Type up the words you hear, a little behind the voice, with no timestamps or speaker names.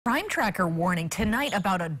Crime Tracker warning tonight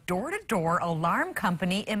about a door-to-door alarm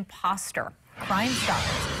company imposter.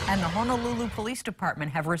 CRIMESTOPPERS and the Honolulu Police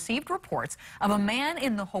Department have received reports of a man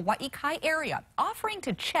in the Hawaii Kai area offering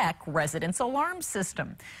to check residents' alarm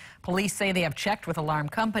system. Police say they have checked with alarm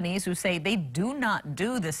companies who say they do not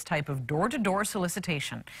do this type of door-to-door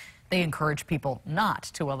solicitation. They encourage people not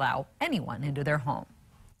to allow anyone into their home.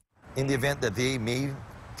 In the event that they may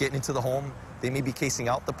get into the home, they may be casing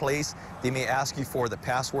out the place. They may ask you for the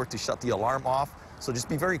password to shut the alarm off. So just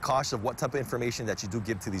be very cautious of what type of information that you do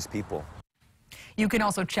give to these people. You can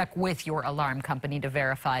also check with your alarm company to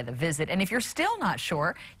verify the visit. And if you're still not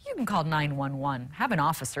sure, you can call 911. Have an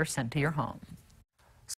officer sent to your home.